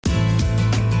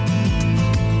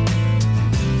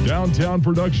Downtown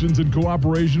Productions, in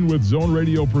cooperation with Zone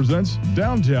Radio, presents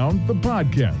Downtown, the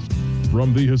podcast.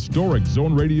 From the historic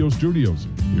Zone Radio studios,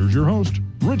 here's your host,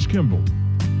 Rich Kimball.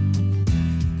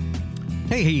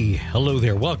 Hey, hello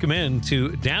there. Welcome in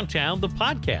to Downtown, the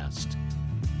podcast,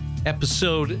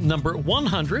 episode number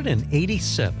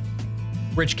 187.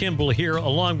 Rich Kimball here,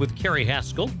 along with Carrie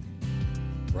Haskell,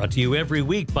 brought to you every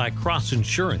week by Cross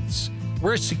Insurance,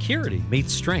 where security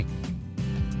meets strength.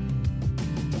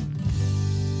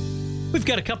 We've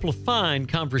got a couple of fine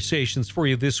conversations for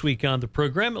you this week on the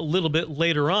program. A little bit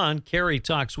later on, Carrie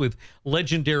talks with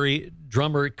legendary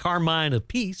drummer Carmine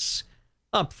Appice.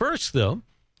 Up first, though,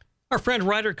 our friend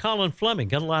writer Colin Fleming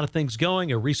got a lot of things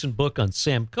going. A recent book on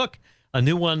Sam Cooke, a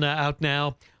new one out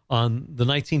now on the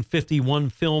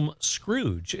 1951 film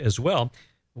Scrooge as well.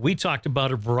 We talked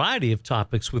about a variety of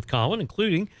topics with Colin,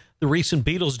 including the recent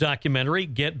Beatles documentary,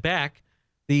 Get Back,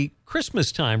 the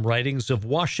Christmas time writings of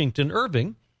Washington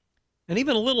Irving, and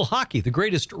even a little hockey, the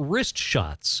greatest wrist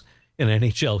shots in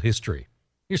NHL history.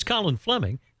 Here's Colin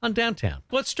Fleming on Downtown.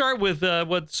 Let's start with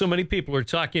what so many people are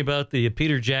talking about, the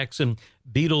Peter Jackson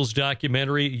Beatles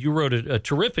documentary. You wrote a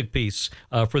terrific piece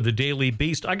for the Daily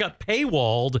Beast. I got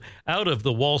paywalled out of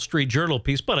the Wall Street Journal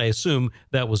piece, but I assume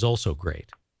that was also great.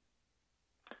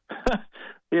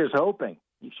 Here's hoping.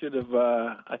 You should have,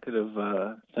 I could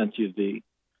have sent you the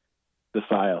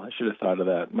file. I should have thought of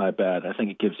that. My bad. I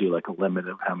think it gives you like a limit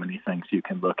of how many things you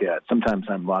can look at. Sometimes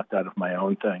I'm locked out of my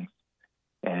own things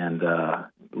and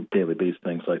Daily Beast,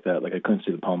 things like that. Like I couldn't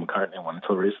see the Paul McCartney one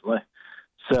until recently.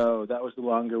 So that was the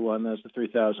longer one. That was the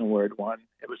 3,000-word one.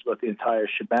 It was about the entire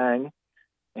shebang.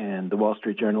 And the Wall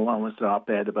Street Journal one was an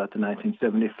op-ed about the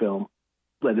 1970 film,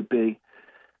 Let It Be.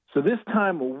 So this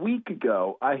time a week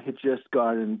ago, I had just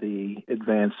gotten the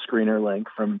advanced screener link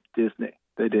from Disney.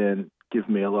 They didn't give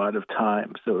me a lot of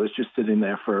time. So it was just sitting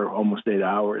there for almost 8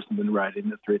 hours and then writing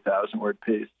the 3,000-word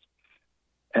piece.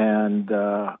 And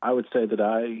I would say that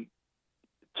I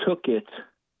took it,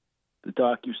 the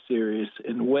docuseries,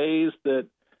 in ways that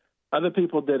other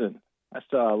people didn't. I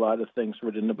saw a lot of things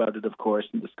written about it, of course,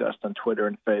 and discussed on Twitter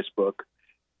and Facebook.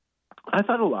 I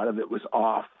thought a lot of it was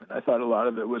off. I thought a lot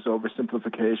of it was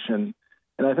oversimplification.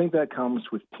 And I think that comes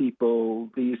with people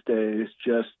these days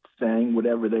just saying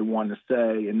whatever they want to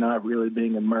say and not really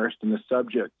being immersed in the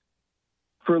subject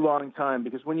for a long time.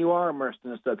 Because when you are immersed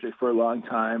in a subject for a long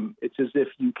time, it's as if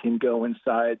you can go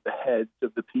inside the heads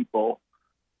of the people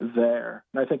there.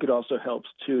 And I think it also helps,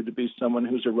 too, to be someone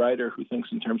who's a writer who thinks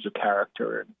in terms of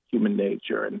character and human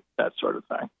nature and that sort of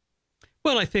thing.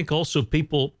 Well, I think also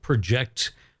people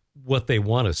project what they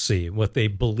want to see, what they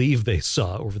believe they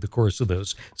saw over the course of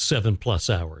those 7+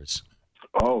 hours.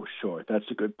 Oh, sure. That's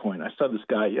a good point. I saw this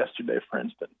guy yesterday, for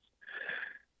instance,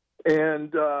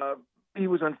 and he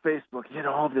was on Facebook. He had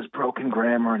all this broken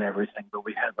grammar and everything, but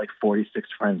we had like 46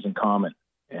 friends in common.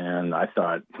 And I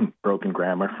thought, broken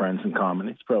grammar, friends in common.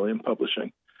 He's probably in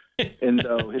publishing. And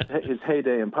though his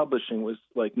heyday in publishing was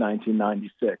like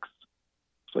 1996.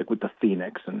 It's like with the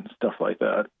Phoenix and stuff like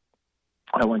that.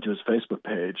 I went to his Facebook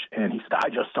page, and he said, I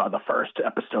just saw the first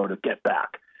episode of Get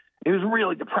Back. It was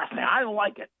really depressing. I don't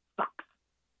like it. It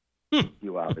sucks. A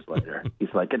few hours later, he's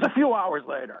like, it's a few hours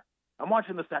later. I'm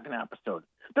watching the second episode.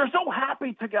 They're so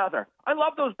happy together. I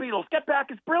love those Beatles. Get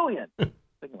Back is brilliant.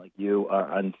 Thinking like, you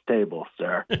are unstable,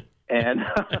 sir. And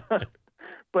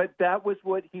but that was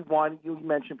what he wanted. You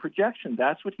mentioned projection.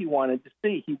 That's what he wanted to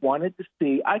see. He wanted to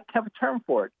see, I have a term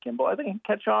for it, Kimball. I think it can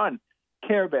catch on,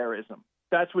 Care Bearism.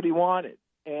 That's what he wanted.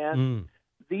 And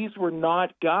these were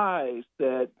not guys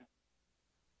that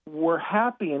were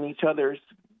happy in each other's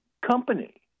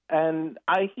company. And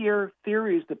I hear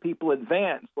theories that people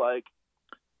advance like,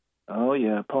 oh,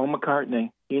 yeah, Paul McCartney,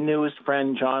 he knew his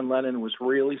friend John Lennon was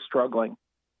really struggling.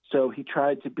 So he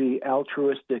tried to be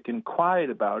altruistic and quiet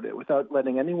about it without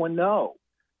letting anyone know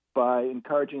by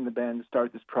encouraging the band to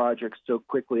start this project so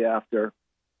quickly after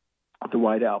the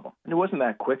White Album. And it wasn't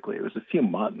that quickly. It was a few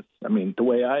months. I mean, the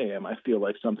way I am, I feel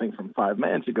like something from 5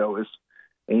 minutes ago is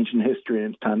ancient history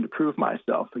and it's time to prove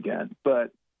myself again.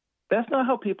 But that's not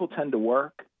how people tend to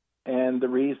work. And the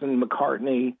reason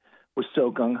McCartney was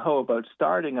so gung-ho about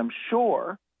starting, I'm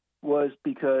sure, was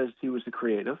because he was a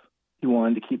creative. He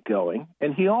wanted to keep going.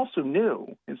 And he also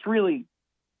knew, it's really,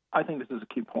 I think this is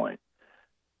a key point,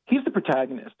 he's the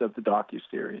protagonist of the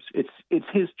docuseries. It's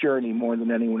his journey more than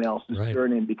anyone else's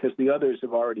journey, because the others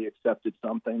have already accepted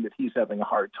something that he's having a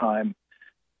hard time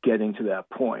getting to that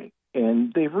point.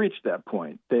 And they've reached that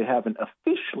point. They haven't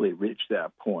officially reached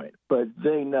that point, but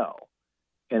they know.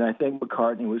 And I think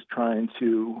McCartney was trying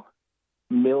to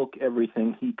milk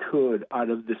everything he could out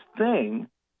of this thing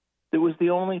that was the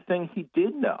only thing he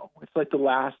did know. It's like the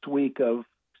last week of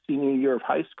senior year of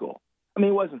high school. I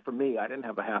mean, it wasn't for me. I didn't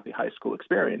have a happy high school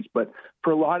experience. But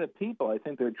for a lot of people, I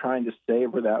think they're trying to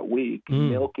savor that week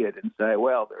and milk it and say,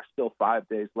 well, there's still 5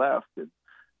 days left, and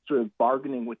sort of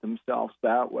bargaining with themselves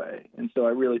that way. And so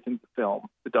I really think the film,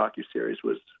 the docuseries,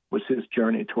 was his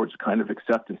journey towards a kind of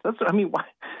acceptance.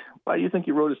 Why do you think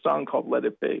he wrote a song called Let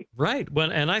It Be? Right.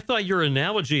 Well, and I thought your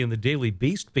analogy in the Daily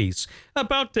Beast piece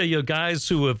about guys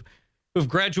who've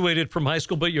graduated from high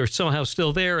school, but you're somehow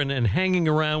still there and hanging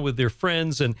around with their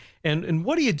friends. And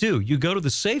what do? You go to the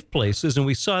safe places, and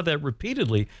we saw that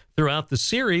repeatedly throughout the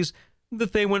series,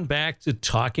 that they went back to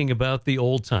talking about the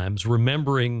old times,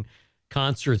 remembering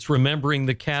concerts, remembering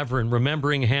the Cavern,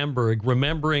 remembering Hamburg,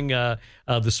 remembering the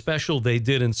special they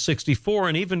did in '64,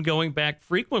 and even going back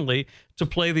frequently to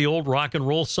play the old rock and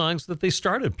roll songs that they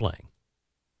started playing.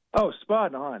 Oh,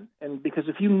 spot on. And because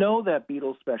if you know that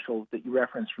Beatles special that you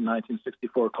referenced from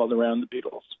 1964 called Around the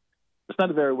Beatles, it's not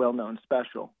a very well-known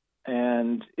special.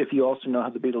 And if you also know how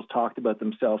the Beatles talked about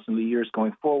themselves in the years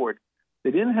going forward,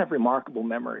 they didn't have remarkable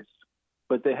memories,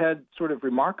 but they had sort of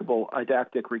remarkable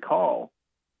didactic recall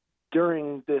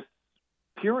during this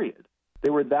period. They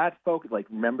were that focused, like,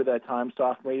 remember that time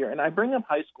sophomore year? And I bring up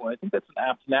high school, and I think that's an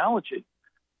apt analogy,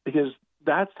 because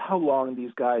that's how long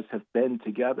these guys have been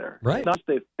together. Right. It's not just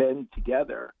they've been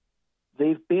together.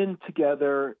 They've been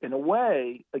together in a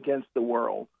way against the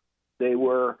world. They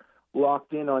were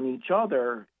locked in on each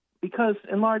other because,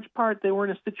 in large part, they were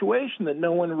in a situation that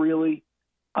no one really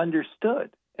understood.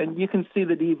 And you can see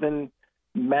that even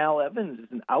Mal Evans is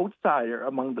an outsider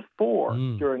among the four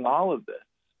during all of this.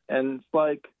 And it's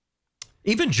like,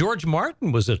 even George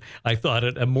Martin was, I thought,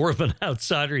 a more of an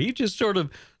outsider. He just sort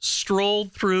of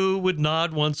strolled through, would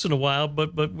nod once in a while,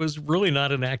 but was really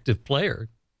not an active player.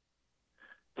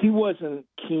 He wasn't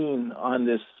keen on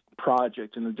this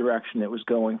project and the direction it was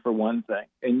going, for one thing.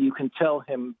 And you can tell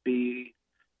him be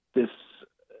this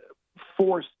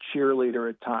forced cheerleader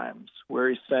at times, where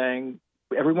he's saying,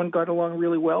 everyone got along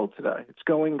really well today. It's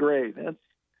going great.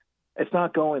 It's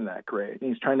not going that great. And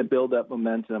he's trying to build up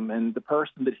momentum. And the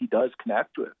person that he does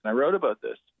connect with, and I wrote about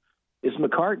this, is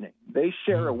McCartney. They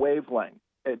share a wavelength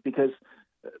because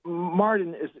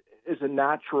Martin is a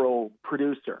natural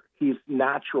producer. He's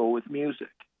natural with music.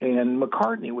 And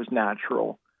McCartney was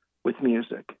natural with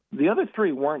music. The other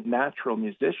three weren't natural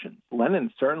musicians.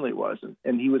 Lennon certainly wasn't.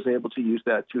 And he was able to use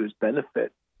that to his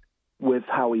benefit with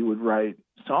how he would write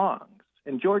songs.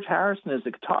 And George Harrison, as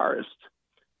a guitarist,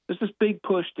 there's this big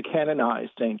push to canonize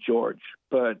St. George.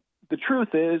 But the truth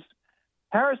is,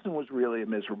 Harrison was really a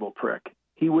miserable prick.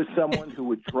 He was someone who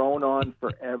would drone on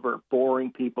forever,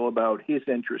 boring people about his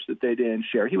interests that they didn't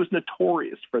share. He was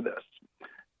notorious for this.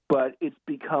 But it's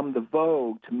become the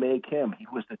vogue to make him. He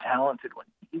was the talented one.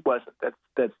 He wasn't.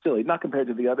 That's silly, not compared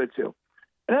to the other two.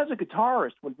 And as a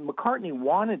guitarist, when McCartney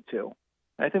wanted to,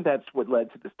 and I think that's what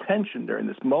led to this tension during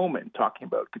this moment, talking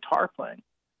about guitar playing,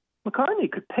 McCartney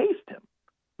could paste him.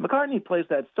 McCartney plays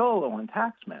that solo on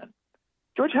Taxman.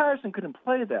 George Harrison couldn't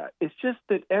play that. It's just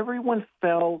that everyone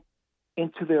fell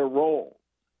into their roles,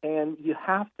 and you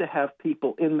have to have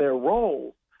people in their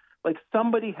roles. Like,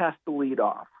 somebody has to lead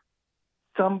off.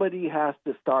 Somebody has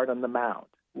to start on the mound.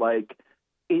 Like,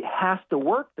 it has to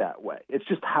work that way. It's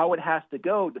just how it has to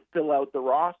go to fill out the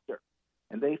roster.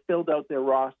 And they filled out their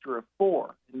roster of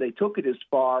four, and they took it as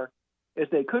far as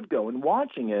they could go. And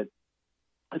watching it,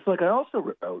 it's like I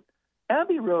also wrote,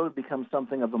 Abbey Road becomes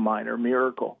something of a minor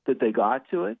miracle that they got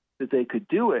to it, that they could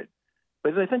do it.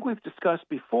 But as I think we've discussed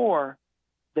before,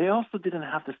 they also didn't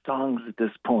have the songs at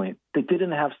this point. They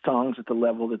didn't have songs at the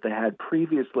level that they had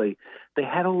previously. They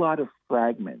had a lot of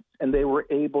fragments, and they were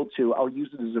able to, I'll use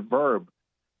it as a verb,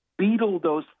 beetle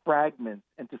those fragments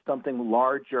into something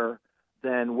larger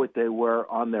than what they were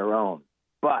on their own.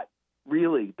 But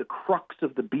really, the crux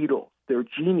of the Beatles, their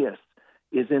genius,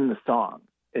 is in the songs.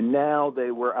 And now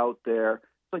they were out there.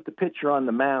 It's like the pitcher on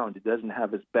the mound who doesn't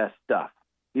have his best stuff.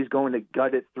 He's going to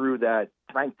gut it through that,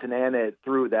 Frank Tanana it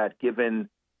through that given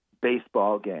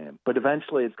baseball game. But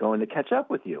eventually it's going to catch up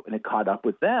with you. And it caught up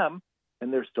with them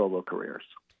in their solo careers.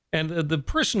 And the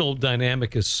personal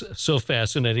dynamic is so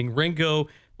fascinating. Ringo,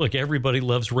 look, everybody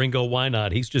loves Ringo. Why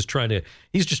not? He's just trying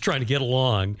to get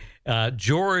along.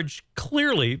 George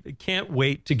clearly can't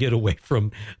wait to get away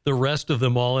from the rest of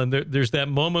them all. And there's that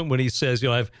moment when he says,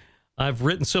 I've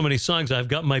written so many songs, I've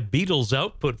got my Beatles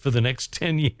output for the next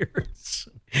 10 years.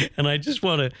 And I just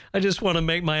want to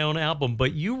make my own album.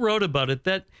 But you wrote about it,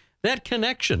 that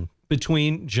connection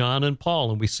between John and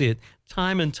Paul, and we see it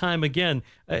time and time again.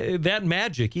 That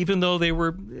magic, even though they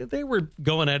were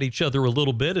going at each other a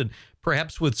little bit, and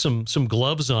perhaps with some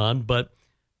gloves on, but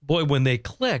boy, when they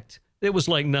clicked, it was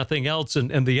like nothing else.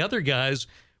 And the other guys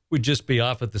would just be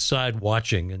off at the side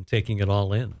watching and taking it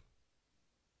all in.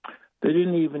 They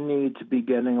didn't even need to be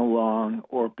getting along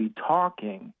or be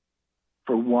talking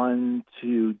for one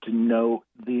to denote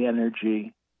the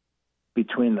energy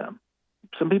between them.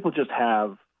 Some people just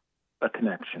have a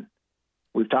connection.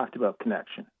 We've talked about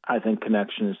connection. I think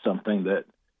connection is something that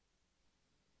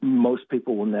most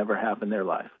people will never have in their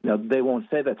life. Now, they won't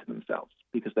say that to themselves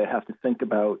because they have to think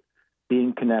about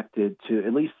being connected to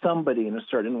at least somebody in a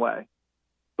certain way.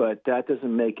 But that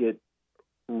doesn't make it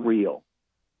real.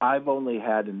 I've only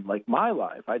had in like my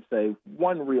life, I'd say,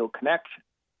 one real connection.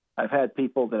 I've had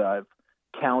people that I've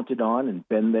counted on and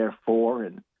been there for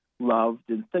and loved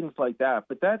and things like that.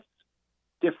 But that's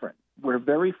different. We're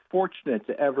very fortunate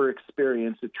to ever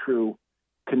experience a true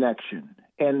connection.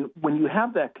 And when you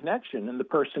have that connection and the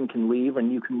person can leave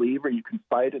and you can leave or you can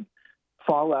fight and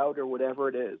fall out or whatever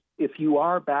it is, if you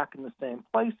are back in the same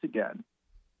place again,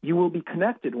 you will be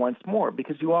connected once more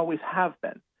because you always have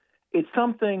been. It's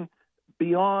something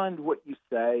beyond what you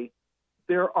say.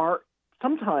 There are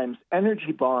sometimes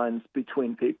energy bonds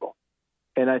between people.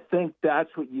 And I think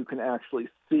that's what you can actually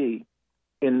see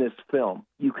in this film.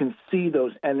 You can see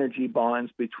those energy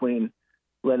bonds between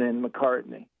Lennon and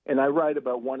McCartney. And I write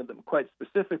about one of them quite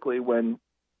specifically when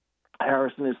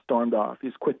Harrison has stormed off.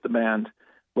 He's quit the band,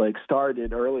 like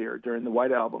started earlier during the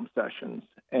White Album sessions.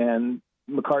 And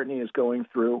McCartney is going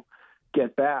through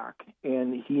Get Back,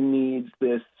 and he needs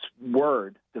this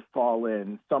word to fall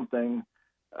in, something,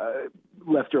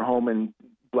 left her home in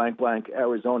blank, blank,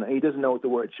 Arizona. He doesn't know what the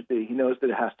word should be. He knows that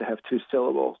it has to have two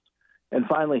syllables. And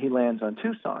finally, he lands on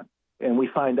Tucson. And we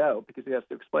find out, because he has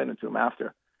to explain it to him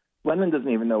after, Lennon doesn't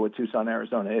even know what Tucson,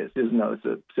 Arizona is. He doesn't know it's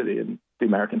a city in the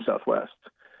American Southwest.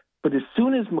 But as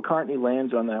soon as McCartney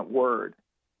lands on that word,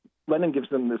 Lennon gives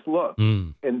them this look,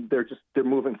 and they're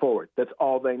moving forward. That's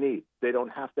all they need. They don't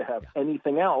have to have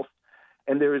anything else.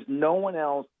 And there is no one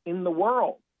else in the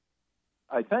world,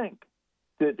 I think,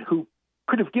 who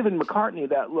could have given McCartney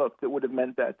that look that would have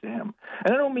meant that to him.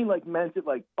 And I don't mean like meant it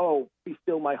like, oh, be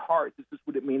still my heart. This is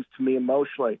what it means to me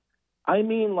emotionally. I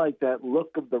mean like that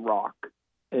look of the rock.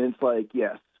 And it's like,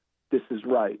 yes, this is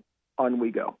right. On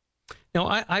we go. Now,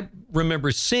 I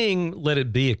remember seeing Let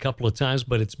It Be a couple of times,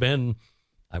 but it's been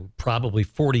probably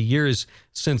 40 years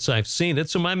since I've seen it.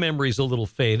 So my memory's a little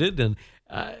faded. And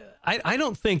I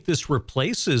don't think this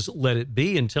replaces Let It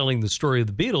Be in telling the story of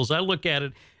the Beatles. I look at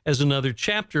it as another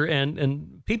chapter,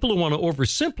 and people who want to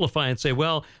oversimplify and say,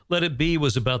 well, Let It Be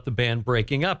was about the band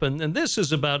breaking up, and this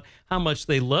is about how much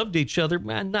they loved each other.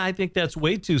 Man, I think that's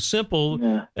way too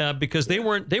simple because they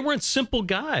weren't simple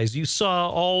guys. You saw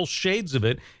all shades of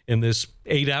it in this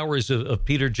 8 hours of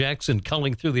Peter Jackson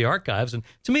culling through the archives, and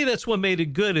to me, that's what made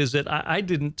it good. Is that I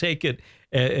didn't take it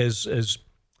as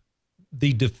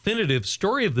the definitive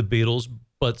story of the Beatles,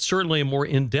 but certainly a more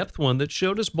in-depth one that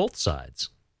showed us both sides.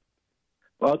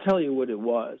 Well, I'll tell you what it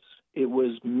was. It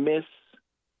was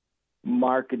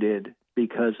mismarketed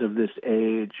because of this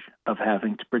age of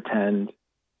having to pretend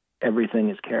everything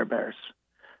is Care Bears.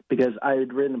 Because I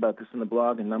had written about this in the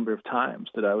blog a number of times,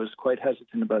 that I was quite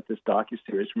hesitant about this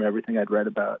docuseries from everything I'd read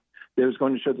about. It was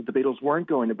going to show that the Beatles weren't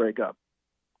going to break up.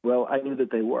 Well, I knew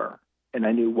that they were, and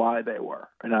I knew why they were,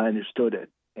 and I understood it.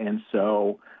 And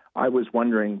so I was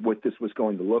wondering what this was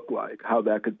going to look like, how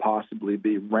that could possibly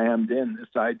be rammed in, this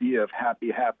idea of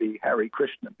happy, happy Hare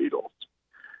Krishna Beatles,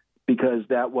 because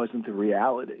that wasn't the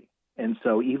reality. And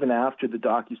so even after the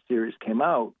docuseries came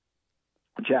out,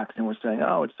 Jackson was saying,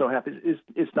 oh, it's so happy.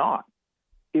 It's not.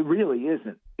 It really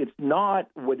isn't. It's not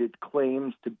what it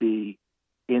claims to be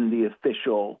in the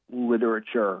official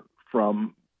literature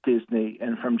from Disney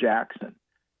and from Jackson.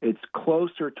 It's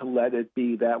closer to Let It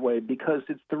Be that way because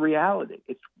it's the reality.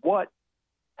 It's what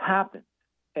happened.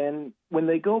 And when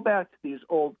they go back to these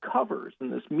old covers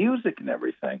and this music and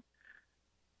everything,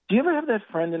 do you ever have that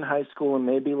friend in high school and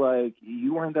maybe like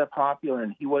you weren't that popular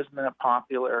and he wasn't that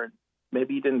popular and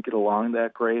maybe you didn't get along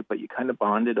that great, but you kind of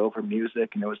bonded over music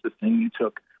and it was the thing you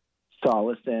took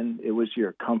solace in? It was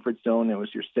your comfort zone. It was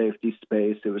your safety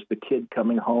space. It was the kid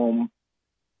coming home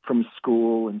from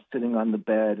school and sitting on the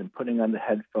bed and putting on the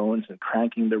headphones and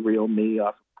cranking the Real Me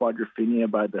off of Quadrophenia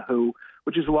by The Who,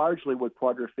 which is largely what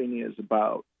Quadrophenia is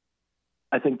about.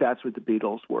 I think that's what the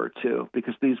Beatles were, too,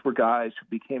 because these were guys who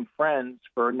became friends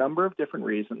for a number of different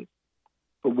reasons.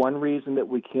 But one reason that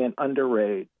we can't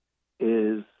underrate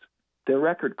is their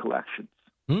record collections.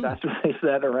 That's what they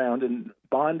sat around and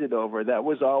bonded over. That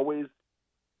was always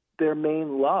their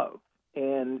main love.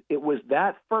 And it was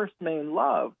that first main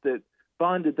love that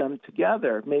bonded them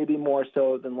together, maybe more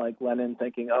so than like Lennon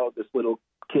thinking, oh, this little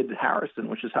kid Harrison,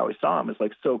 which is how he saw him, is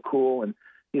like so cool and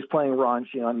he's playing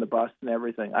raunchy on the bus and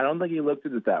everything. I don't think he looked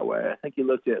at it that way. I think he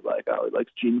looked at it like, oh, he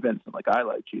likes Gene Vincent, like I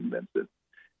like Gene Vincent.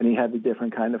 And he had a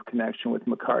different kind of connection with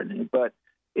McCartney. But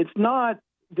it's not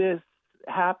this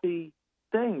happy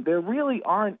thing. There really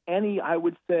aren't any, I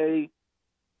would say,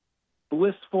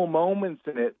 blissful moments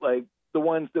in it, like the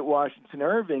ones that Washington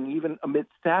Irving, even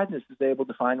amidst sadness, is able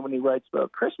to find when he writes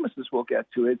about Christmas, as we'll get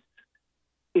to.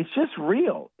 It's just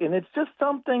real. And it's just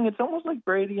something, it's almost like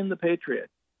Brady and the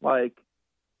Patriots. Like,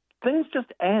 things just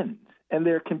end, and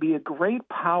there can be a great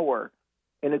power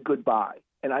in a goodbye.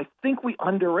 And I think we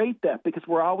underrate that because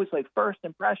we're always like, first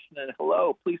impression and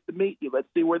hello, pleased to meet you. Let's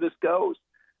see where this goes.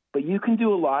 But you can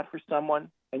do a lot for someone,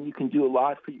 and you can do a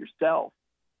lot for yourself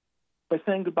by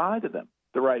saying goodbye to them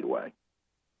the right way.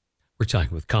 We're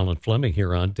talking with Colin Fleming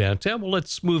here on Downtown. Well,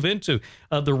 let's move into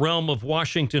the realm of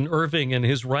Washington Irving and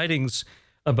his writings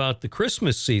about the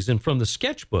Christmas season from the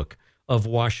sketchbook of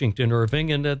Washington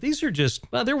Irving. And these are just,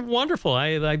 they're wonderful.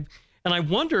 And I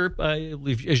wonder,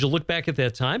 as you look back at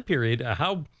that time period,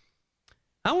 how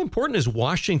important is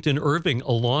Washington Irving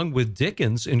along with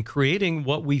Dickens in creating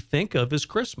what we think of as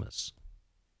Christmas?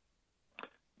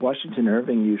 Washington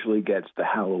Irving usually gets the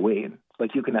Halloween. It's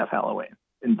like you can have Halloween,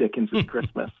 and Dickens is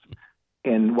Christmas.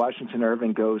 And Washington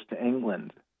Irving goes to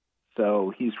England.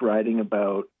 So he's writing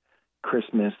about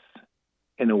Christmas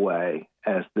in a way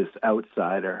as this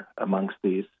outsider amongst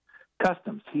these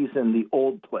customs. He's in the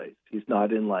old place. He's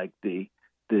not in like the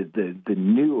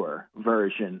newer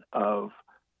version of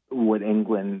what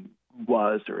England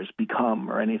was or has become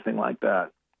or anything like that.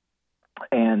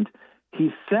 And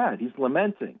he's sad. He's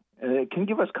lamenting. And it can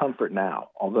give us comfort now,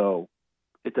 although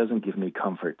it doesn't give me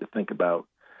comfort to think about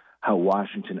how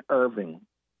Washington Irving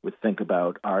would think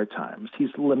about our times. He's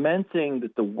lamenting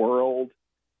that the world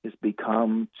has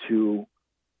become too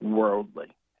worldly,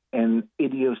 and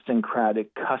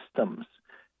idiosyncratic customs,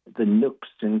 the nooks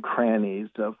and crannies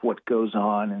of what goes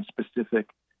on in specific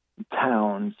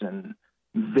towns and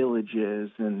villages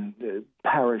and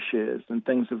parishes and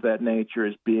things of that nature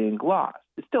is being lost.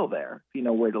 It's still there, if you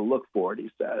know where to look for it,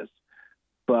 he says,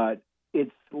 but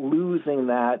it's losing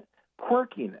that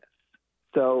quirkiness.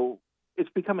 So it's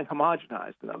becoming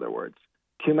homogenized, in other words.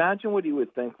 Can you imagine what you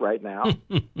would think right now?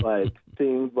 Like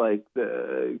seeing like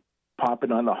the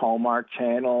popping on the Hallmark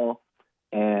Channel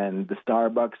and the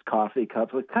Starbucks coffee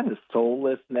cups, like kind of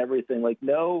soulless and everything, like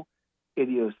no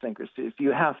idiosyncrasies.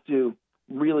 You have to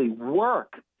really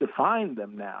work to find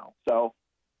them now. So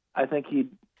I think he'd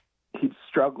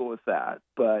struggle with that.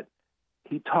 But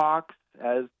he talks,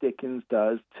 as Dickens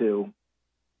does too,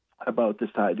 about this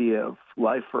idea of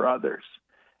life for others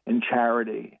and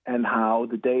charity and how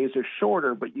the days are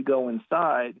shorter, but you go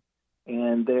inside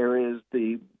and there is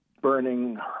the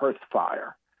burning hearth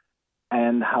fire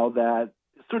and how that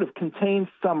sort of contains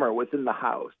summer within the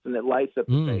house and it lights up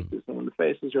the faces. And when the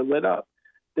faces are lit up,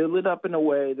 they're lit up in a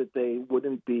way that they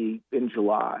wouldn't be in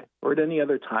July or at any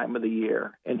other time of the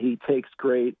year. And he takes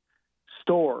great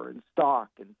store and stock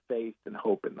and faith and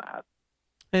hope in that.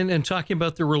 And talking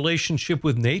about the relationship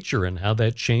with nature and how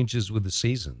that changes with the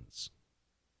seasons.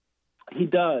 He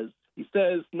does. He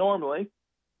says, normally,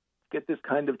 get this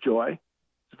kind of joy.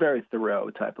 It's a very Thoreau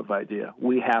type of idea.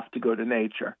 We have to go to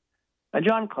nature. And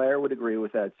John Clare would agree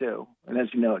with that, too. And as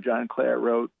you know, John Clare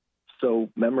wrote so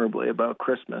memorably about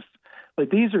Christmas.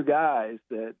 Like, these are guys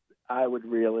that I would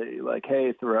really, like,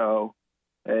 hey, Thoreau.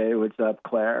 Hey, what's up,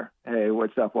 Clare? Hey,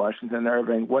 what's up, Washington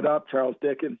Irving? What up, Charles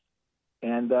Dickens?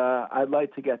 And I'd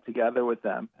like to get together with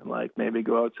them and like maybe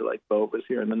go out to like Bova's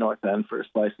here in the North End for a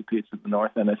slice of pizza at the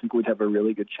North End. I think we'd have a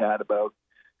really good chat about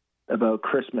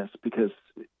Christmas because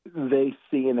they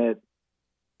see in it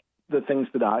the things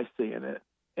that I see in it.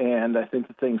 And I think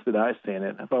the things that I see in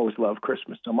it, I've always loved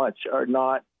Christmas so much, are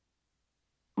not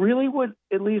really what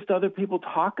at least other people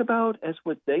talk about as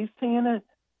what they see in it.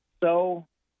 So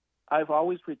I've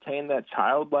always retained that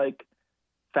childlike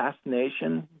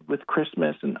fascination with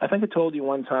Christmas. And I think I told you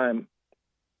one time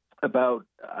about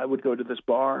I would go to this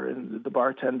bar and the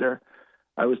bartender,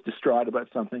 I was distraught about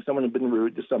something. Someone had been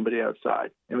rude to somebody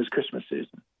outside. It was Christmas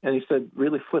season. And he said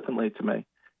really flippantly to me,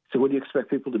 so would you expect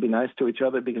people to be nice to each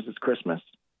other because it's Christmas?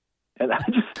 And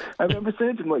I remember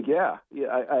saying to him, like, yeah,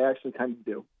 I actually kind of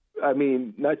do. I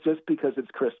mean, not just because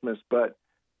it's Christmas, but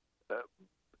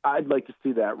I'd like to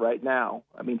see that right now.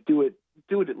 I mean, do it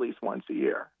at least once a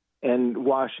year. And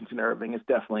Washington Irving is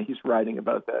definitely, he's writing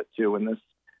about that too in this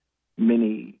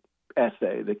mini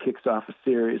essay that kicks off a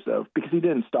series of, because he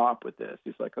didn't stop with this.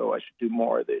 He's like, oh, I should do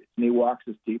more of this. And he walks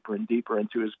us deeper and deeper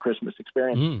into his Christmas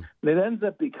experience. And it ends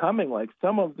up becoming like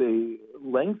some of the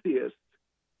lengthiest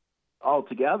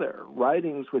altogether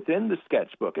writings within the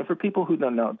sketchbook. And for people who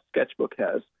don't know, the sketchbook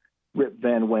has Rip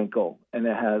Van Winkle, and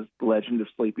it has Legend of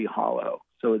Sleepy Hollow.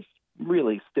 So it's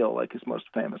really still like his most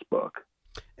famous book.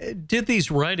 Did these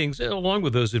writings, along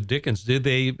with those of Dickens, did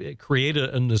they create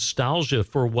a nostalgia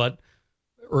for what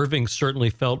Irving certainly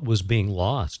felt was being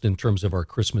lost in terms of our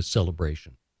Christmas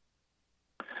celebration?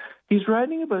 He's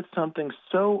writing about something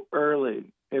so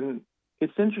early, and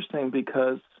it's interesting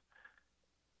because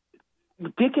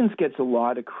Dickens gets a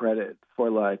lot of credit for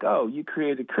like, oh, you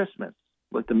created Christmas,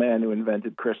 like the man who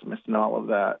invented Christmas and all of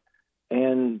that.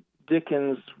 And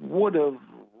Dickens would have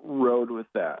rode with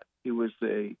that. He was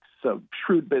a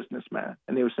shrewd businessman,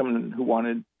 and he was someone who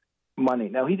wanted money.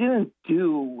 Now, he didn't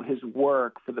do his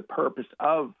work for the purpose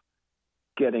of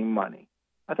getting money.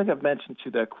 I think I've mentioned to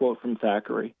you that quote from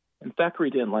Thackeray, and Thackeray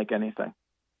didn't like anything.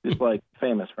 He's like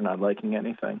famous for not liking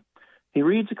anything. He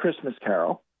reads A Christmas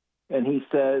Carol, and he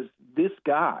says, this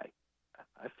guy,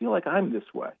 I feel like I'm this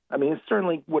way. I mean, it's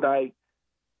certainly what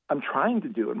I'm trying to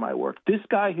do in my work. This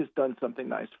guy has done something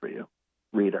nice for you,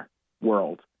 reader,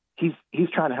 world. He's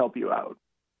trying to help you out.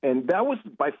 And that was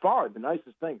by far the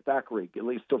nicest thing Thackeray, at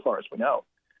least so far as we know,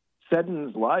 said in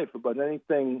his life about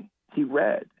anything he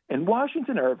read. And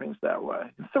Washington Irving's that way.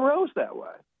 And Thoreau's that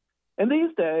way. And these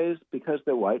days, because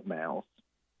they're white males,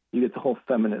 you get the whole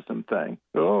feminism thing.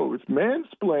 Oh, it's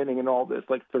mansplaining and all this.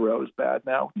 Like Thoreau's bad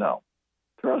now. No.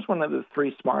 Thoreau's one of the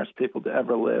three smartest people to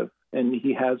ever live. And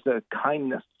he has a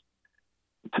kindness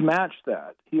to match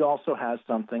that. He also has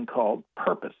something called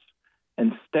purpose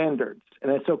and standards.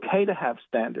 And it's okay to have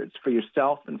standards for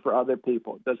yourself and for other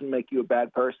people. It doesn't make you a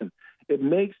bad person. It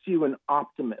makes you an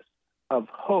optimist of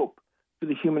hope for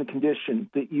the human condition,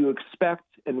 that you expect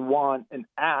and want and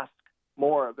ask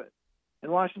more of it.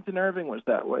 And Washington Irving was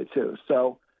that way too.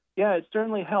 So, yeah, it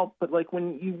certainly helped. But like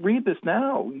when you read this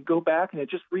now, you go back and it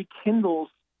just rekindles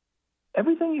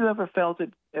everything you ever felt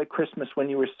at Christmas when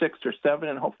you were 6 or 7,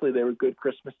 and hopefully they were good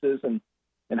Christmases, and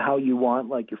how you want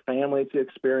like your family to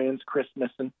experience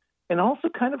Christmas, and also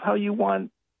kind of how you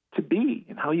want to be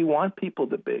and how you want people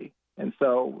to be. And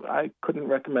so I couldn't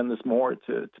recommend this more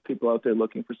to people out there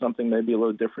looking for something maybe a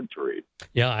little different to read.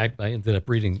 Yeah, I ended up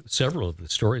reading several of the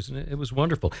stories, and it was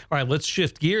wonderful. All right, let's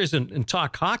shift gears and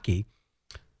talk hockey.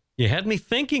 You had me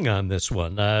thinking on this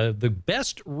one. The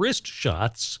best wrist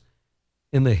shots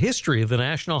in the history of the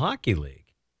National Hockey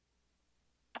League.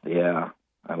 Yeah,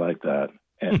 I like that.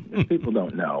 And if people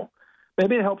don't know,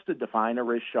 maybe it helps to define a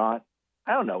wrist shot.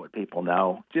 I don't know what people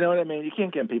know. Do you know what I mean? You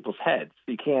can't get in people's heads.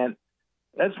 You can't.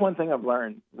 That's one thing I've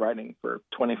learned writing for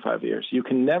 25 years. You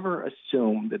can never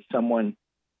assume that someone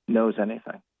knows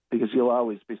anything, because you'll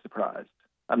always be surprised.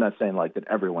 I'm not saying like that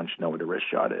everyone should know what a wrist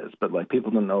shot is, but like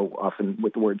people don't know often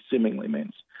what the word seemingly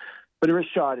means. But a wrist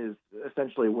shot is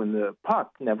essentially when the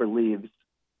puck never leaves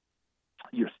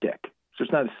your stick. So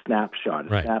it's not a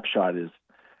snapshot. A snapshot is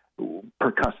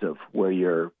percussive, where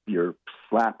you're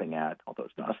slapping at, although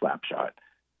it's not a slap shot,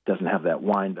 doesn't have that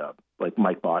wind up. Like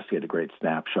Mike Bossy had a great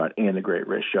snapshot and a great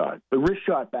wrist shot. The wrist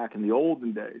shot back in the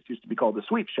olden days used to be called the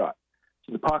sweep shot.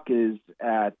 So the puck is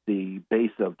at the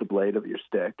base of the blade of your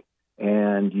stick,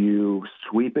 and you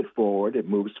sweep it forward. It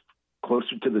moves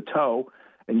closer to the toe,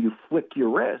 and you flick your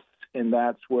wrist, and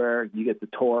that's where you get the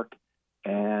torque.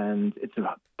 And it's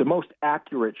the most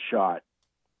accurate shot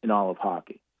in all of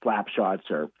hockey. Slap shots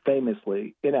are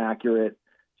famously inaccurate.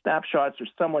 Snapshots are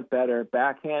somewhat better.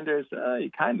 Backhanders, you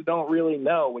kind of don't really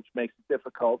know, which makes it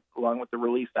difficult, along with the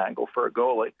release angle for a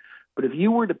goalie. But if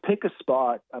you were to pick a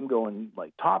spot, I'm going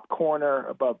like top corner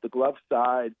above the glove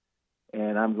side,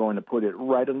 and I'm going to put it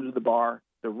right under the bar.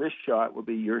 The wrist shot will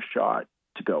be your shot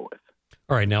to go with.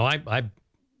 All right. Now, I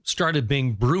started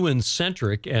being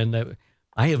Bruin-centric, and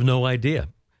I have no idea.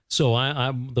 So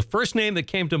I'm the first name that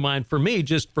came to mind for me,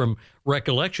 just from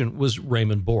recollection, was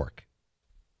Raymond Bourque.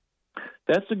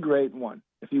 That's a great one.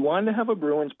 If you wanted to have a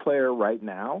Bruins player right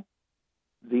now,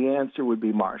 the answer would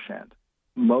be Marchand.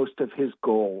 Most of his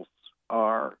goals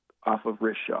are off of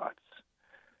wrist shots.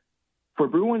 For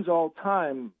Bruins all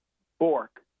time,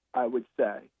 Bourque, I would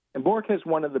say. And Bourque has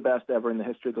one of the best ever in the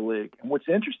history of the league. And what's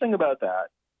interesting about that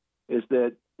is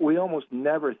that we almost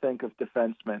never think of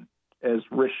defensemen as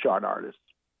wrist shot artists,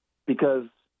 because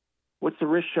what's the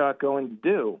wrist shot going to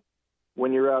do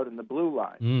when you're out in the blue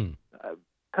line?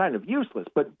 Kind of useless.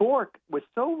 But Bourque was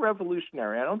so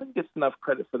revolutionary, I don't think he gets enough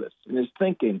credit for this, in his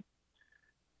thinking,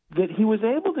 that he was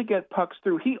able to get pucks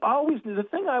through. He always, the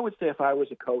thing I would say if I was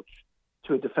a coach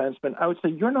to a defenseman, I would say,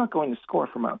 you're not going to score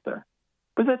from out there.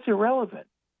 But that's irrelevant,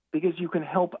 because you can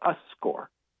help us score.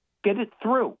 Get it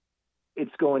through.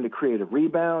 It's going to create a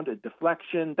rebound, a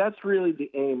deflection. That's really the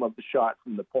aim of the shot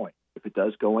from the point. If it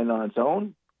does go in on its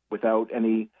own without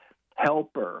any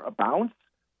help or a bounce,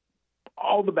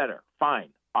 all the better. Fine.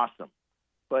 awesome.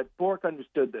 But Bork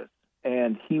understood this,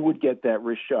 and he would get that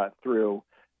wrist shot through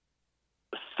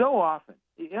so often.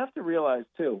 You have to realize,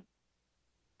 too,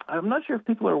 I'm not sure if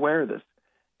people are aware of this,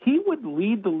 he would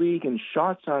lead the league in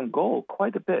shots on goal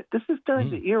quite a bit. This is during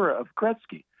the era of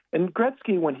Gretzky. And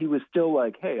Gretzky, when he was still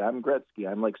like, hey, I'm Gretzky,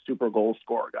 I'm like super goal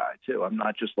scorer guy, too. I'm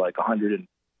not just like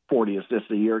 140 assists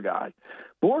a year guy.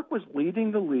 Bork was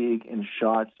leading the league in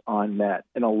shots on net.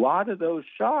 And a lot of those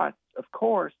shots, of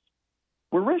course,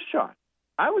 were wrist shots.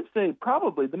 I would say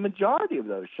probably the majority of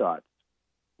those shots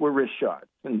were wrist shots.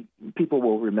 And people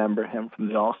will remember him from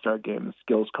the All-Star game, the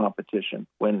skills competition,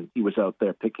 when he was out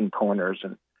there picking corners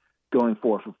and going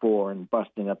 4 for 4 and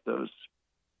busting up those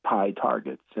pie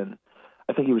targets. And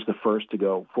I think he was the first to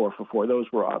go 4 for 4.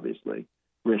 Those were obviously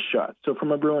wrist shots. So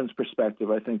from a Bruins perspective,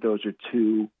 I think those are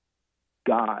two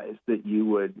guys that you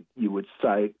would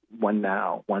cite, one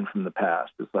now, one from the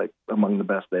past, is like among the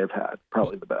best they've had,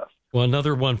 probably the best. Well,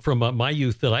 another one from my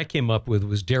youth that I came up with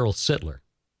was Daryl Sittler.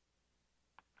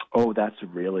 Oh, that's a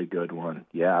really good one.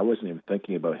 Yeah, I wasn't even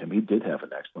thinking about him. He did have an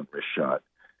excellent wrist shot.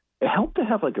 It helped to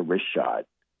have like a wrist shot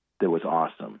that was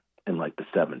awesome in like the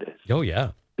 70s. Oh,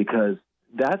 yeah. Because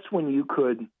that's when you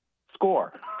could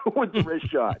score with the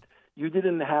wrist shot. You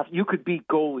could beat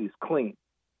goalies clean.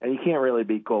 And you can't really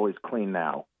beat goalies clean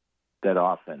now that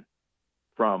often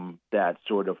from that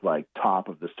sort of like top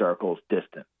of the circle's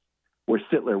distance where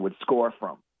Sittler would score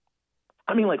from.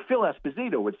 I mean, like Phil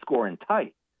Esposito would score in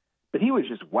tight, but he was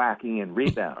just whacking in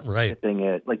rebounds, right. Hitting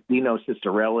it. Like Dino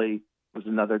Ciccarelli was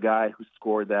another guy who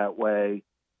scored that way,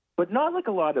 but not like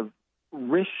a lot of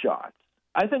wrist shots.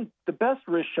 I think the best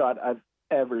wrist shot I've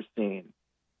ever seen,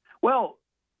 well,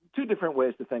 two different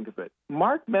ways to think of it.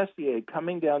 Mark Messier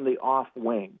coming down the off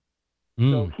wing.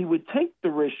 So he would take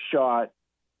the wrist shot,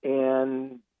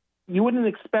 and you wouldn't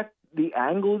expect the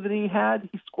angle that he had.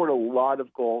 He scored a lot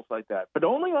of goals like that, but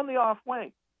only on the off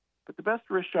wing. But the best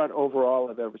wrist shot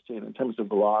overall I've ever seen in terms of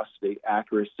velocity,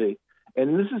 accuracy,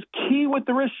 and this is key with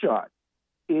the wrist shot,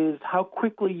 is how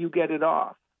quickly you get it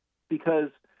off, because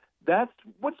that's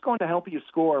what's going to help you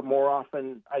score more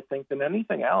often, I think, than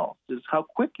anything else, is how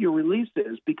quick your release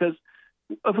is. Because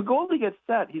if a goalie gets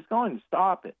set, he's going to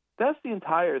stop it. That's the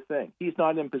entire thing. He's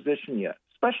not in position yet,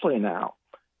 especially now.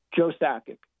 Joe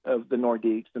Sakic of the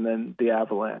Nordiques and then the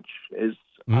Avalanche is,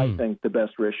 I think, the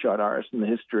best wrist shot artist in the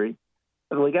history.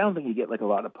 And like, I don't think you get like a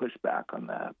lot of pushback on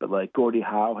that. But like Gordie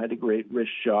Howe had a great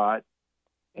wrist shot,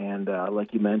 and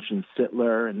like you mentioned,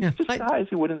 Sittler, and guys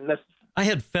who wouldn't necessarily. I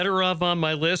had Fedorov on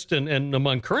my list, and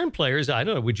among current players, I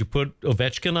don't know, would you put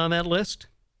Ovechkin on that list?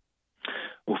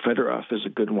 Well, Fedorov is a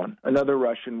good one. Another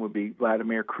Russian would be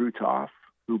Vladimir Krutov,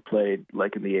 who played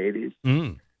like in the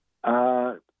 80s.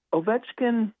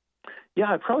 Ovechkin,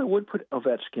 yeah, I probably would put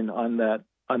Ovechkin on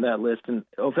that list. And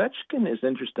Ovechkin is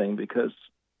interesting because,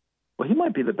 well, he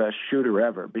might be the best shooter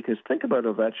ever, because think about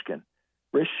Ovechkin.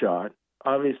 Wrist shot,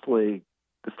 obviously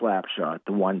the slap shot,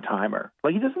 the one-timer.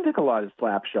 Like, he doesn't take a lot of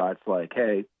slap shots like,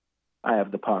 hey, I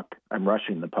have the puck, I'm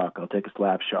rushing the puck, I'll take a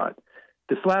slap shot.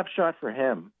 The slap shot for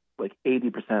him, like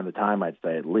 80% of the time, I'd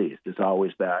say at least, is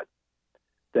always that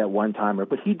one-timer.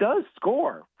 But he does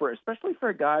score, especially for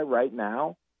a guy right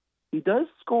now. He does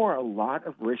score a lot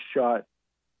of wrist shot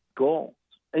goals.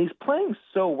 And he's playing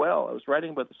so well. I was writing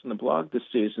about this in the blog this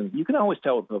season. You can always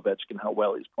tell with Ovechkin how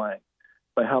well he's playing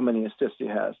by how many assists he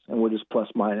has and what his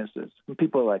plus-minus is. And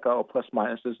people are like, oh,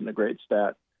 plus-minus isn't a great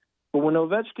stat. But when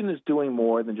Ovechkin is doing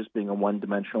more than just being a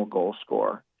one-dimensional goal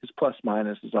scorer, his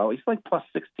plus-minus is always like plus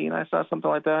 16. I saw something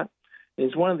like that.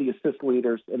 He's one of the assist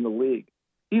leaders in the league.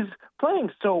 He's playing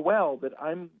so well that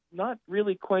I'm not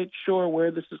really quite sure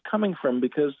where this is coming from,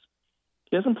 because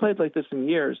he hasn't played like this in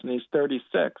years, and he's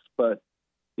 36. But,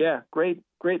 yeah, great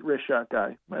wrist shot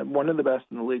guy. One of the best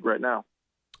in the league right now.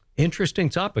 Interesting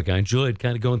topic. I enjoyed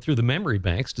kind of going through the memory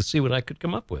banks to see what I could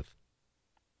come up with.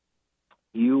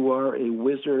 You are a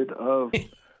wizard of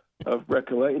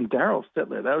recollection. Daryl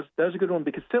Sittler, that was a good one,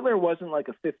 because Sittler wasn't like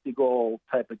a 50-goal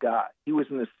type of guy. He was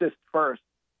an assist-first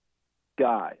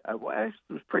guy. I was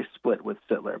pretty split with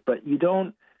Sittler, but you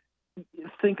don't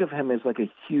think of him as like a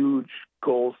huge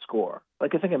goal scorer.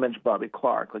 Like, I think I mentioned Bobby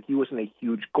Clark. Like, he wasn't a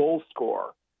huge goal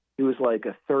scorer. He was like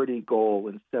a 30-goal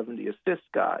and 70-assist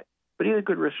guy. But he had a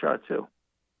good wrist shot, too.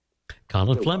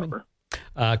 Colin Fleming.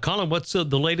 Colin, what's the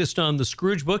latest on the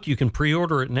Scrooge book? You can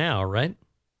pre-order it now, right?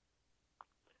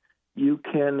 You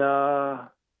can,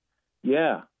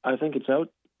 yeah. I think it's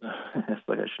out. It's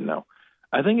like I should know.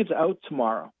 I think it's out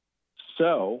tomorrow.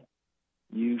 So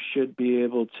you should be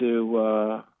able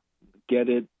to get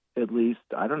it at least,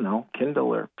 I don't know,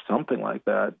 Kindle or something like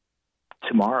that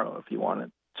tomorrow if you want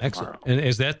it. Excellent. And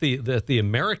is that the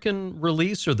American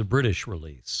release or the British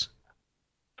release?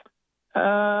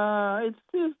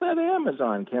 It's that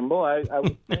Amazon, Kimball. I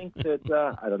would think that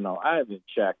I don't know. I haven't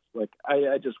checked. Like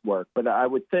I just work, but I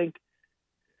would think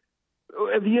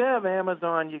if you have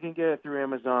Amazon, you can get it through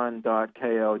Amazon.co.uk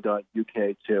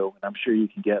too, and I'm sure you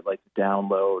can get like the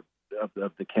download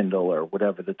of the Kindle or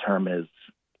whatever the term is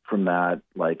from that,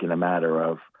 like in a matter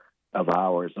of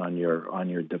hours on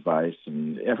your device.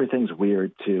 And everything's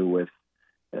weird too with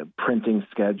printing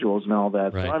schedules and all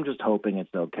that. Right. So I'm just hoping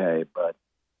it's okay, but.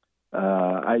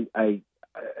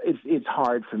 It's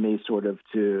hard for me sort of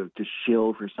to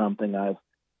shill for something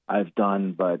I've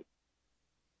done, but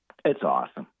it's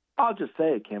awesome. I'll just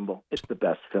say it, Kimball. It's the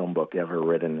best film book ever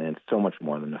written, and it's so much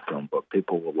more than a film book.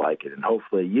 People will like it, and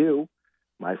hopefully you,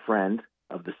 my friend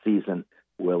of the season,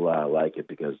 will like it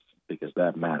because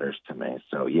that matters to me.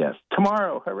 So yes,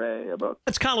 tomorrow, hooray!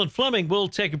 That's Colin Fleming. We'll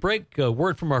take a break. A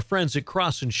word from our friends at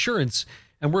Cross Insurance.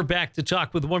 And we're back to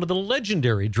talk with one of the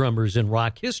legendary drummers in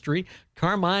rock history,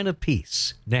 Carmine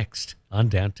Appice, next on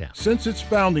Downtown. Since its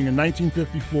founding in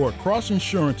 1954, Cross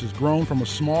Insurance has grown from a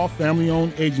small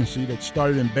family-owned agency that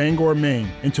started in Bangor, Maine,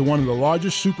 into one of the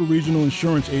largest super-regional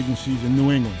insurance agencies in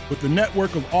New England. With a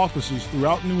network of offices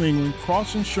throughout New England,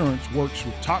 Cross Insurance works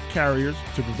with top carriers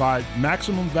to provide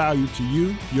maximum value to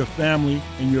you, your family,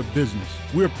 and your business.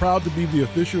 We are proud to be the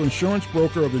official insurance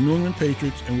broker of the New England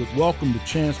Patriots and would welcome the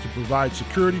chance to provide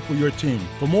security for your team.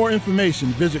 For more information,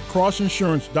 visit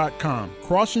crossinsurance.com.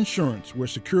 Cross Insurance, where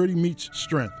security meets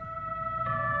strength.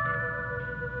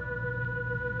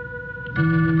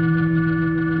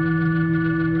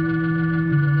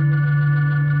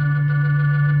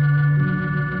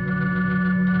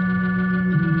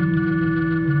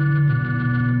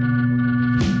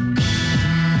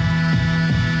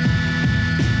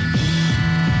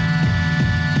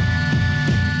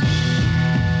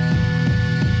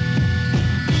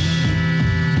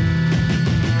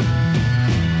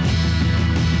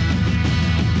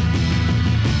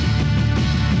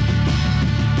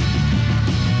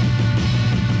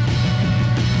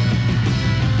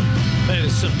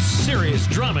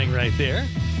 Drumming right there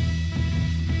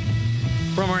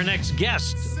from our next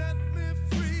guest,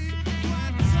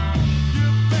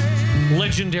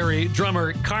 legendary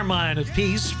drummer Carmine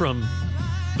Appice from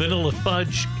Vanilla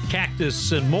Fudge,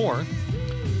 Cactus, and more.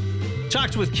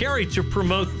 Talked with Carrie to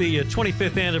promote the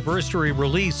 25th anniversary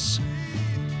release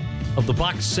of the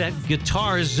box set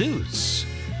Guitar Zeus.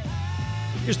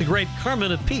 Here's the great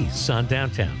Carmine Appice on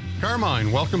Downtown.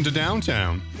 Carmine, welcome to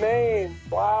Downtown. Maine.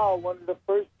 Wow, one of the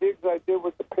first gigs I did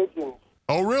with the Pigeons.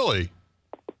 Oh, really?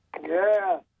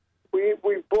 Yeah. We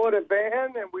bought a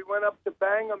van and we went up to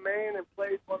Bangor, Maine and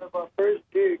played one of our first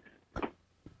gigs.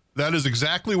 That is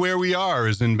exactly where we are,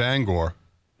 is in Bangor.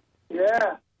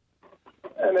 Yeah.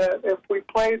 And if we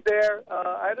played there,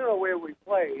 I don't know where we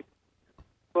played,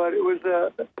 but it was,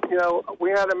 we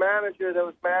had a manager that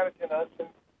was managing us, and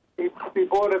he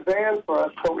bought a van for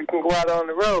us so we can go out on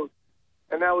the road.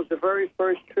 And that was the very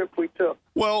first trip we took.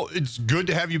 Well, it's good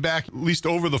to have you back, at least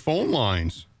over the phone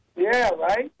lines. Yeah,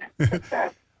 right?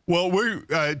 Well,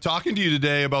 we're talking to you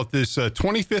today about this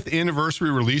 25th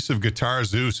anniversary release of Guitar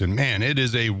Zeus. And, man, it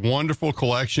is a wonderful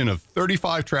collection of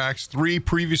 35 tracks, 3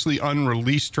 previously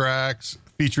unreleased tracks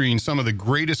featuring some of the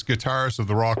greatest guitarists of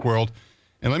the rock world.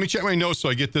 And let me check my notes so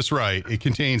I get this right. It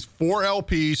contains 4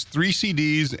 LPs, 3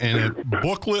 CDs, and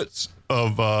booklets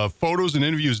of photos and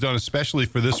interviews done especially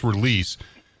for this release.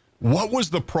 What was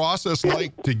the process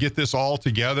like to get this all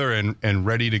together and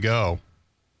ready to go?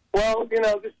 Well,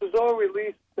 this was all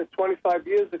released 25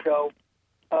 years ago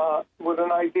with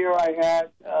an idea I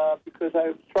had because I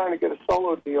was trying to get a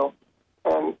solo deal.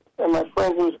 And my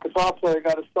friend who was a guitar player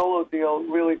got a solo deal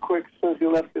really quick as soon as he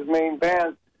left his main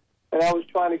band. And I was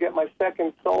trying to get my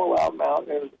second solo album out,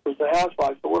 and it was The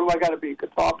Housewife. So what do I got to be, a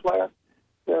guitar player?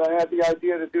 Then I had the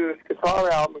idea to do this guitar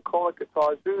album and call it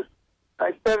Guitar Zeus.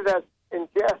 I said it as in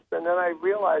jest, and then I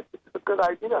realized it's a good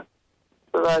idea.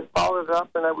 So I followed it up,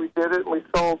 and we did it, and we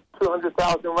sold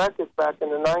 200,000 records back in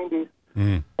the 90s.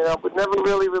 But never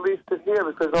really released it here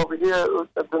because over here,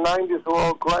 the 90s were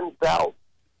all grunged out.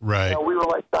 Right. We were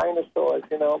like dinosaurs,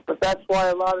 But that's why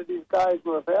a lot of these guys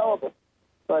were available.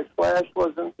 Like Slash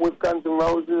wasn't with Guns N'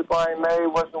 Roses, Brian May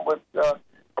wasn't with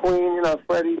Queen,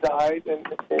 Freddie died, and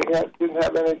he didn't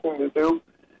have anything to do.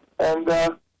 And,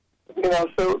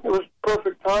 so it was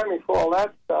perfect timing for all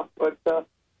that stuff, but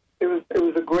it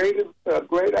was a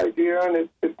great idea, and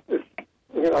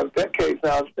it's, decades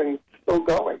now, it's been still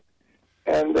going.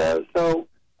 And so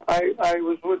I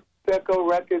was with Deco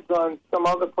Records on some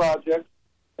other projects,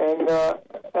 and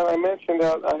I mentioned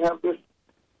I have this,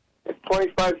 it's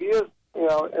 25 years,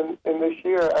 in this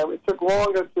year. It took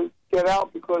longer to get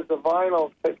out because the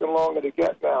vinyl's taking longer to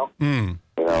get now.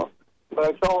 But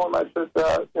I told him, I said,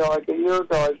 like a year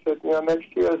ago, I said,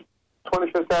 next year's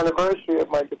 25th anniversary of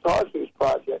my Guitar Zeus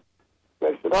project. And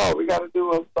they said, oh, we got to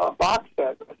do a box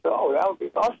set. I said, oh, that would be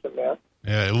awesome, man.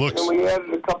 Yeah, it looks. And we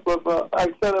added a couple of.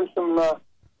 I sent him some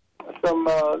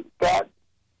DAT,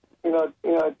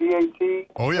 DAT.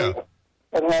 Oh yeah.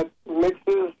 And had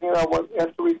mixes.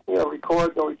 After we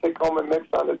record, then we take home and mix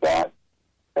on the DAT.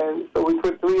 And so we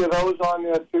put 3 of those on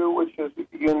there too, which is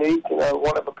unique,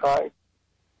 one of a kind.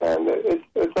 And it's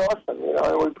awesome,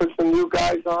 And we put some new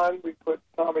guys on. We put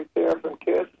Tommy Thayer from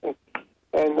Kiss and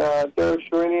Derek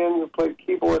Sherinian, who played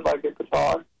keyboard like a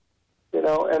guitar,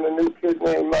 and a new kid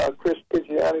named Chris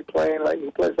Pidgeotto he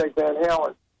plays like Van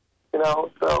Halen,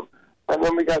 So, and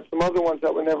then we got some other ones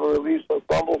that were never released, like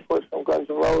Bumblefoot from Guns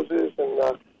N' Roses,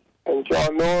 and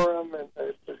John Norum, and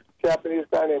this Japanese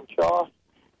guy named Charles,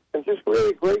 and just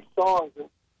really great songs. And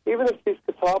even if these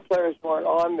guitar players weren't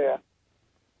on there,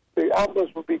 the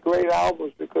albums would be great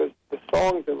albums because the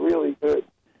songs are really good.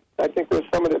 I think they're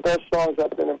some of the best songs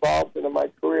I've been involved in my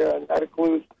career, and that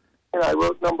includes, I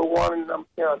wrote number 1 and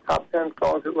top 10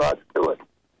 songs at Rod Stewart,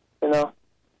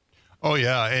 Oh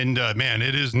yeah, and man,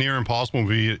 it is near impossible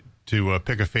to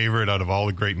pick a favorite out of all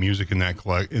the great music in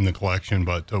the collection.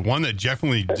 But one that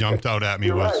definitely jumped out at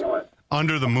me was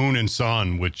 "Under the Moon and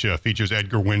Sun," which features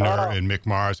Edgar Winter and Mick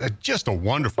Mars. Just a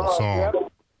wonderful song. Yeah.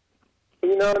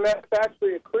 And that's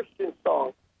actually a Christian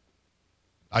song.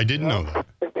 I didn't know that.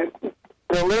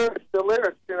 The lyrics,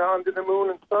 under the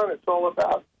moon and sun, it's all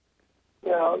about,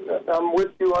 I'm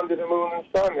with you under the moon and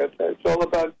sun. It's all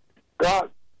about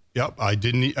God. Yep, I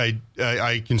didn't. I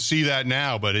can see that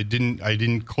now, but I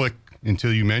didn't click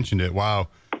until you mentioned it. Wow.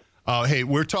 Hey,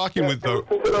 we're talking with the.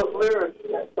 Listen to those lyrics.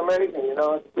 It's amazing.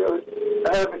 It's really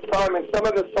ahead of its time. And some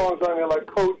of the songs on there, like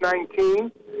Code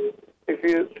 19. If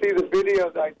you see the video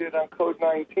that I did on Code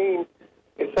 19,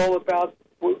 it's all about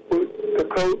the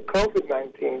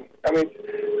COVID-19. I mean,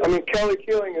 Kelly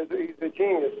Keeling he's a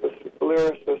genius, the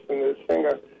lyricist and the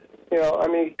singer. He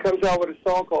comes out with a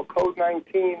song called Code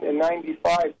 19 in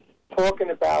 '95,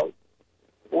 talking about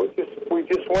what we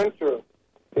just went through.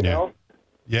 You know?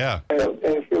 Yeah. And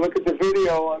if you look at the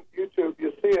video on YouTube,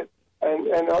 you'll see it. And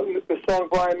the song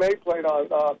Brian May played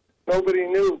on, Nobody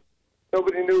Knew.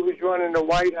 Nobody knew who's running the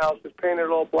White House. It's painted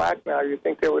all black now. You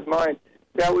think they would mind?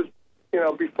 That was,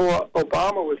 before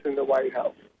Obama was in the White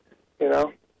House.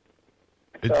 So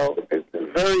it's a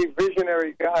very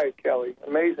visionary guy, Kelly.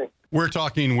 Amazing. We're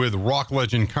talking with rock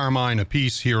legend Carmine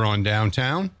Appice here on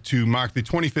Downtown to mark the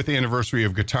 25th anniversary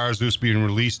of Guitar Zeus being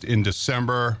released in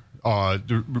December.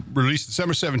 Released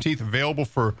December 17th. Available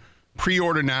for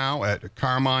pre-order now at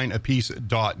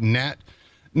carmineappice.net.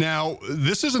 Now,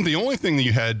 this isn't the only thing that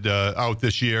you had out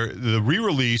this year. The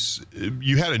re-release,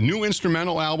 you had a new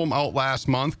instrumental album out last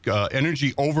month,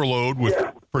 Energy Overload with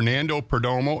Fernando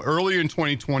Perdomo. Earlier in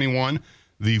 2021,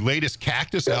 the latest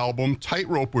Cactus album,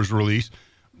 Tightrope, was released.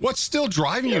 What's still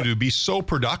driving you to be so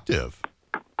productive?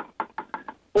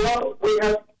 Well, we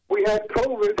had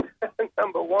COVID,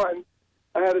 number one.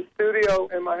 I had a studio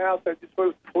in my house. I just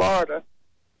moved to Florida,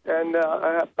 and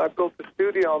I built a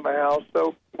studio in my house.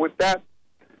 So with that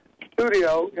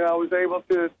studio, I was able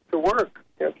to work,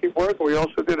 keep working. We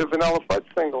also did a Vanilla Fudge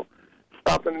single,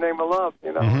 "Stop in the Name of Love."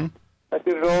 Mm-hmm. I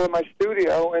did it all in my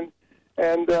studio, and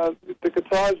the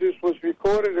Guitar Zeus was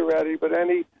recorded already. But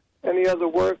any other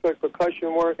work, like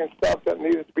percussion work and stuff that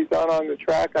needed to be done on the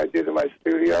track, I did in my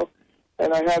studio.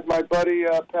 And I had my buddy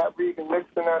Pat Regan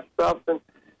mixing that stuff, and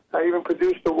I even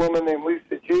produced a woman named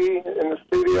Lisa G in the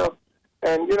studio.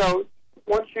 And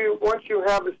once you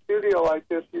have a studio like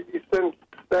this, you send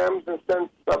stems and send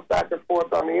stuff back and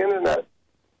forth on the internet.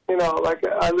 Like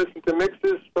I listen to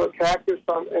mixes for Cactus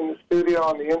in the studio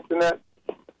on the internet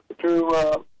through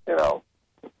the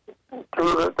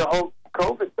whole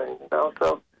COVID thing.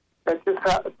 So it just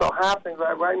so happens.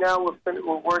 Right now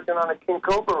we're working on a King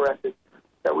Cobra record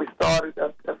that we started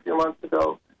a few months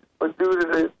ago, but due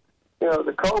to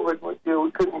the COVID, we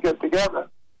couldn't get together.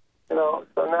 So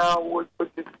now we're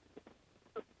just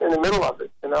in the middle of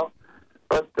it.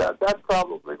 But that's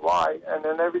probably why. And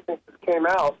then everything just came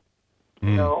out.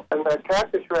 And the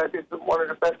Cactus record is one of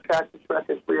the best Cactus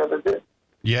records we ever did.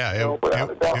 Yeah,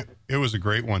 it was a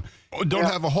great one. Don't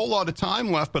have a whole lot of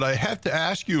time left, but I have to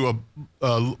ask you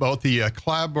about the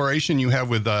collaboration you have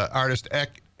with artist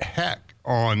Heck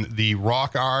on the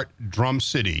Rock Art Drum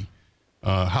City.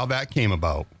 How that came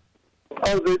about?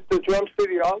 Oh, the Drum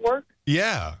City artwork?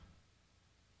 Yeah.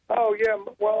 Oh, yeah.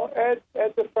 Well, Ed's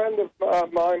a friend of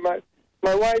mine. My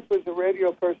wife was a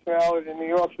radio personality in New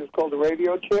York. She was called the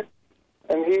Radio Chick.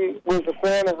 and he was a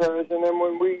fan of hers. And then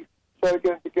when we started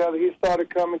getting together, he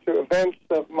started coming to events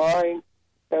of mine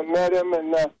and met him.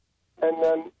 And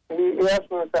then he asked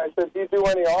me, I said, "Do you do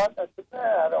any art?" I said,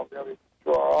 "Nah, I don't really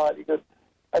draw art." He goes,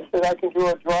 I said, "I can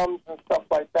draw drums and stuff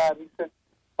like that." He said,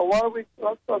 "Well, why don't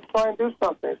let's try and do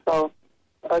something." So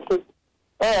I said,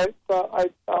 "All right, so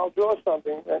I'll draw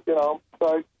something."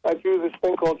 So I drew this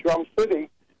thing called Drum City,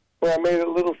 where I made a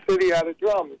little city out of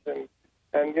drums, and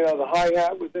the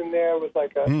hi-hat was in there. It was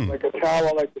like a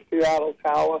tower, like the Seattle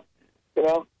Tower,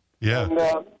 Yeah.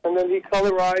 And then he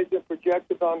colorized it,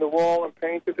 projected on the wall, and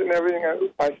painted it and everything.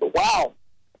 I said, "Wow."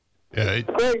 Yeah.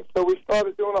 Great. So we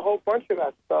started doing a whole bunch of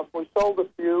that stuff. We sold a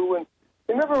few, and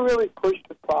we never really pushed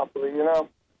it properly,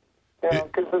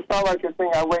 because it's not like a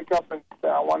thing I wake up and say,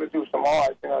 I want to do some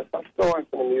art. So I'm still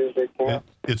into the music,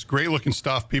 It's great-looking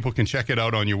stuff. People can check it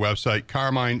out on your website.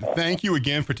 Carmine, thank you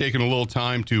again for taking a little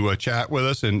time to chat with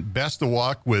us, and best of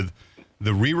luck with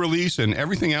the re-release and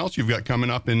everything else you've got coming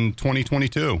up in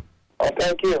 2022. Oh,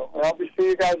 thank you. I'll be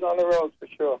seeing you guys on the road for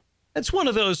sure. It's one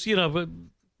of those,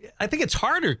 I think it's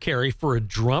harder, Kerry, for a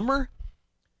drummer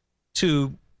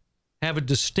to have a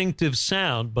distinctive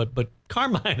sound, but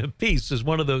Carmine Appice is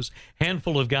one of those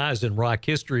handful of guys in rock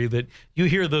history that you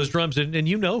hear those drums and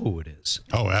you know who it is.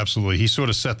 Oh, absolutely. He sort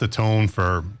of set the tone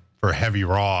for heavy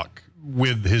rock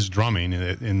with his drumming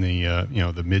in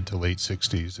the mid to late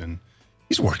 60s, and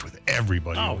he's worked with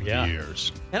everybody over the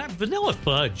years. And Vanilla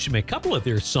Fudge, a couple of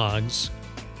their songs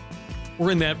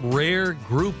were in that rare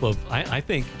group of, I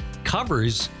think,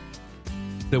 covers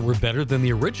that were better than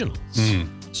the originals.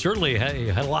 Certainly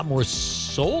had a lot more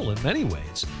soul in many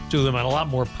ways to them and a lot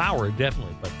more power,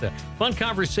 definitely. But fun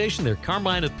conversation there.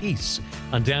 Carmine Appice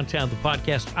on Downtown, the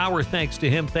podcast. Our thanks to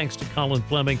him, thanks to Colin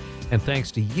Fleming, and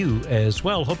thanks to you as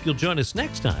well. Hope you'll join us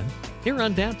next time here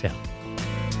on Downtown.